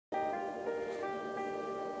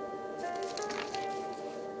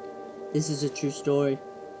This is a true story.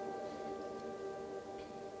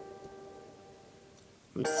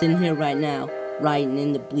 I'm sitting here right now, writing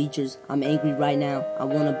in the bleachers. I'm angry right now. I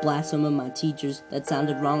want to blast some of my teachers. That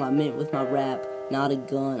sounded wrong, I meant with my rap. Not a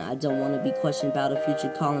gun. I don't want to be questioned about a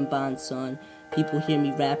future Columbine, son. People hear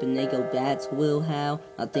me rap and they go, that's Will How?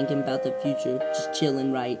 Not thinking about the future, just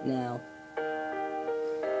chilling right now.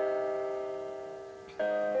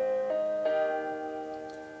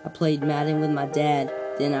 I played Madden with my dad,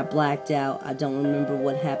 then I blacked out. I don't remember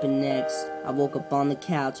what happened next. I woke up on the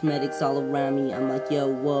couch, medics all around me. I'm like,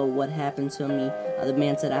 yo, whoa, what happened to me? The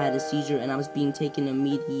man said I had a seizure and I was being taken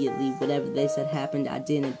immediately. Whatever they said happened, I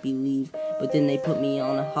didn't believe. But then they put me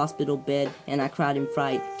on a hospital bed and I cried in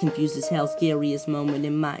fright. Confused as hell, scariest moment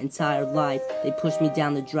in my entire life. They pushed me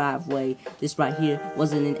down the driveway. This right here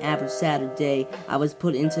wasn't an average Saturday. I was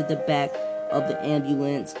put into the back of the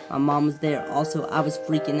ambulance. My mom was there also. I was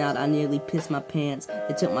freaking out. I nearly pissed my pants.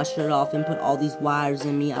 They took my shirt off and put all these wires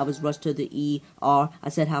in me. I was rushed to the ER. I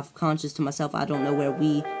said half conscious to myself, I don't know where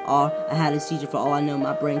we are. I had a seizure. For all I know,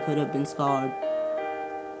 my brain could have been scarred.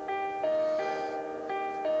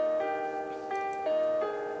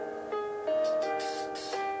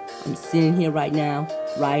 I'm sitting here right now,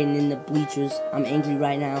 writing in the bleachers. I'm angry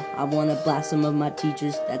right now. I want to blast some of my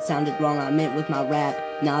teachers. That sounded wrong, I meant with my rap.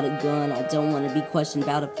 Not a gun. I don't want to be questioned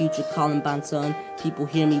about a future Columbine, son. People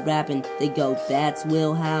hear me rapping, they go, that's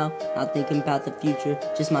Will How? Not thinking about the future,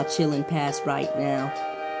 just my chilling past right now.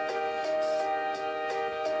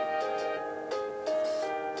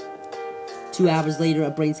 Two hours later,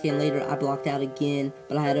 a brain scan later, I blocked out again,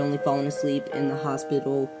 but I had only fallen asleep in the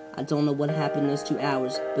hospital. I don't know what happened those 2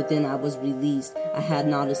 hours, but then I was released. I had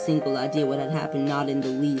not a single idea what had happened, not in the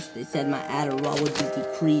least. They said my Adderall would be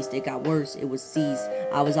decreased. It got worse, it was seized.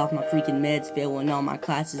 I was off my freaking meds, failing all my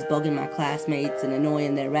classes, bugging my classmates and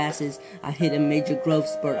annoying their asses. I hit a major growth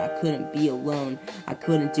spurt, I couldn't be alone. I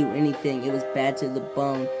couldn't do anything, it was bad to the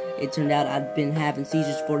bone. It turned out I'd been having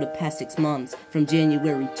seizures for the past 6 months. From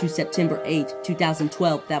January to September 8,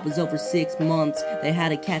 2012, that was over 6 months. They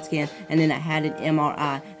had a CAT scan, and then I had an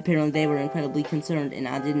MRI. Apparently they were incredibly concerned, and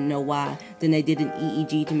I didn't know why. Then they did an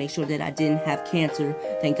EEG to make sure that I didn't have cancer.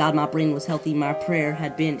 Thank God my brain was healthy, my prayer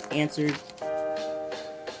had been answered.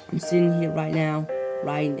 I'm sitting here right now,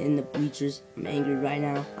 writing in the bleachers. I'm angry right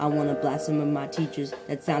now. I want to blast some of my teachers.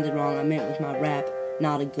 That sounded wrong, I meant with my rap.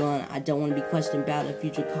 Not a gun. I don't want to be questioned about a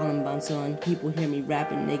future Columbine, son. People hear me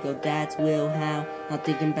rapping, they go, that's Will How? Not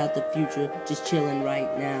thinking about the future, just chilling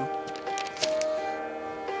right now.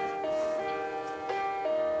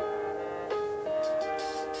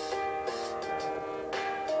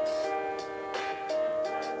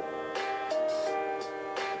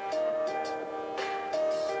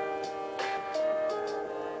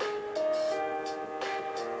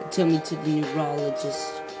 They took me to the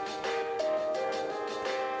neurologist.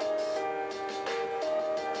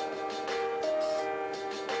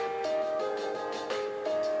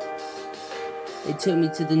 They took me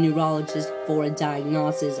to the neurologist for a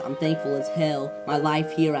diagnosis. I'm thankful as hell. My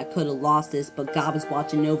life here, I could have lost this, but God was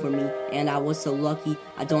watching over me, and I was so lucky.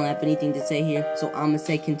 I don't have anything to say here, so I'ma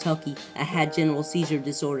say Kentucky. I had general seizure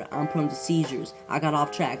disorder. I'm prone to seizures. I got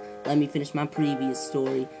off track. Let me finish my previous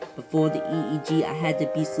story. Before the EEG, I had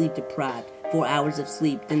to be sleep deprived. 4 hours of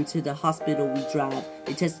sleep, then to the hospital we drive.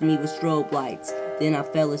 They tested me with strobe lights. Then I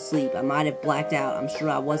fell asleep. I might have blacked out. I'm sure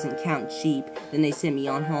I wasn't counting sheep. Then they sent me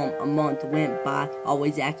on home. A month went by,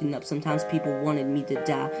 always acting up. Sometimes people wanted me to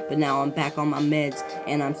die, but now I'm back on my meds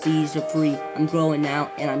and I'm seizure free. I'm growing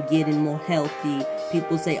out and I'm getting more healthy.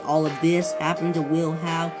 People say all of this happened to Will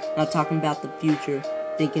How? Not talking about the future,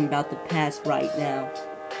 thinking about the past right now.